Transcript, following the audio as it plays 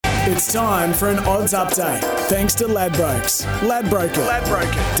It's time for an odds update. Thanks to Ladbrokes. Ladbroker.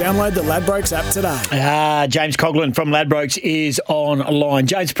 Download the Ladbrokes app today. James Caughlin from Ladbrokes is online.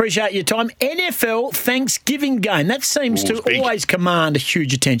 James, appreciate your time. NFL Thanksgiving game. That seems to always command a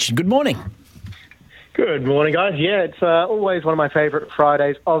huge attention. Good morning. Good morning, guys. Yeah, it's always one of my favourite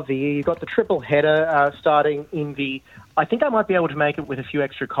Fridays of the year. You've got the triple header starting in the, I think I might be able to make it with a few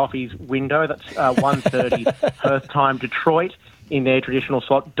extra coffees window. That's 1:30 Perth time, Detroit in their traditional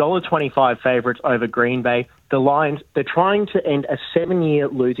slot. $1.25 favourites over Green Bay. The Lions, they're trying to end a 7-year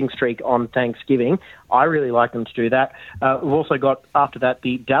losing streak on Thanksgiving. I really like them to do that. We've also got, after that,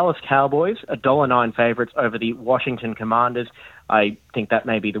 the Dallas Cowboys, $1.09 favourites over the Washington Commanders. I think that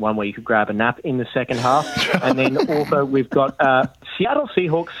may be the one where you could grab a nap in the second half. And then also we've got Seattle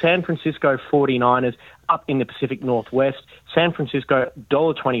Seahawks, San Francisco 49ers up in the Pacific Northwest. San Francisco,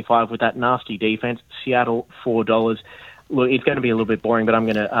 $1.25 with that nasty defense. Seattle, $4. Look, it's going to be a little bit boring, but I'm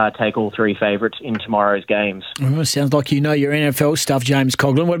going to take all three favourites in tomorrow's games. Oh, sounds like you know your NFL stuff, James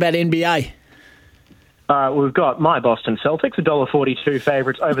Caughlin. What about NBA? We've got my Boston Celtics, $1.42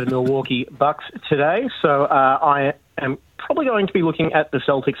 favourites over the Milwaukee Bucks today. So I am probably going to be looking at the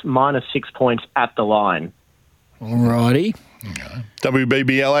Celtics minus 6 points at the line. All righty. Okay.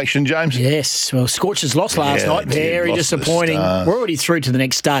 WBBL action, James? Yes. Well, Scorchers lost last night. Very disappointing. We're already through to the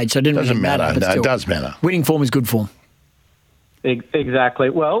next stage, so it didn't really matter. No, it does matter. Winning form is good form. Exactly.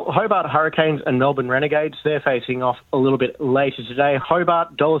 Well, Hobart Hurricanes and Melbourne Renegades, they're facing off a little bit later today.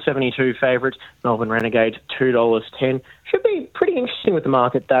 Hobart, $1.72 favourites. Melbourne Renegades, $2.10. Should be pretty interesting with the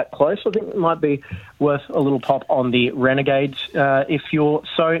market that close. I think it might be worth a little pop on the Renegades if you're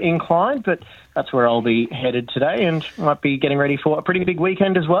so inclined, but that's where I'll be headed today and might be getting ready for a pretty big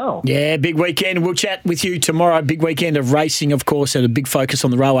weekend as well. Yeah, big weekend. We'll chat with you tomorrow. Big weekend of racing, of course, and a big focus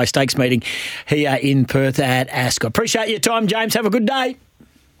on the Railway Stakes meeting here in Perth at Ascot. Appreciate your time, James. Have a good day.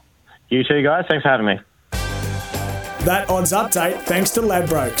 You too, guys. Thanks for having me. That odds update thanks to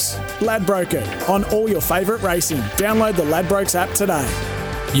Ladbrokes. Ladbroker on all your favourite racing. Download the Ladbrokes app today.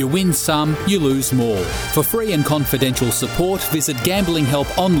 You win some, you lose more. For free and confidential support, visit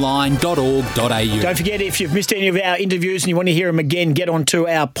gamblinghelponline.org.au. Don't forget, if you've missed any of our interviews and you want to hear them again, get onto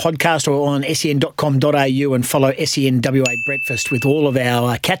our podcast or on sen.com.au and follow SENWA Breakfast with all of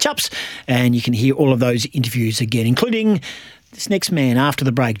our catch-ups, and you can hear all of those interviews again, including this next man after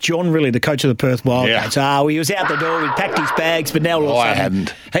the break, John Riley, the coach of the Perth Wildcats. Yeah. He was out the door, he'd packed his bags, but now all of a sudden, I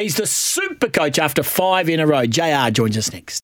hadn't. He's the super coach after 5 in a row. JR joins us next.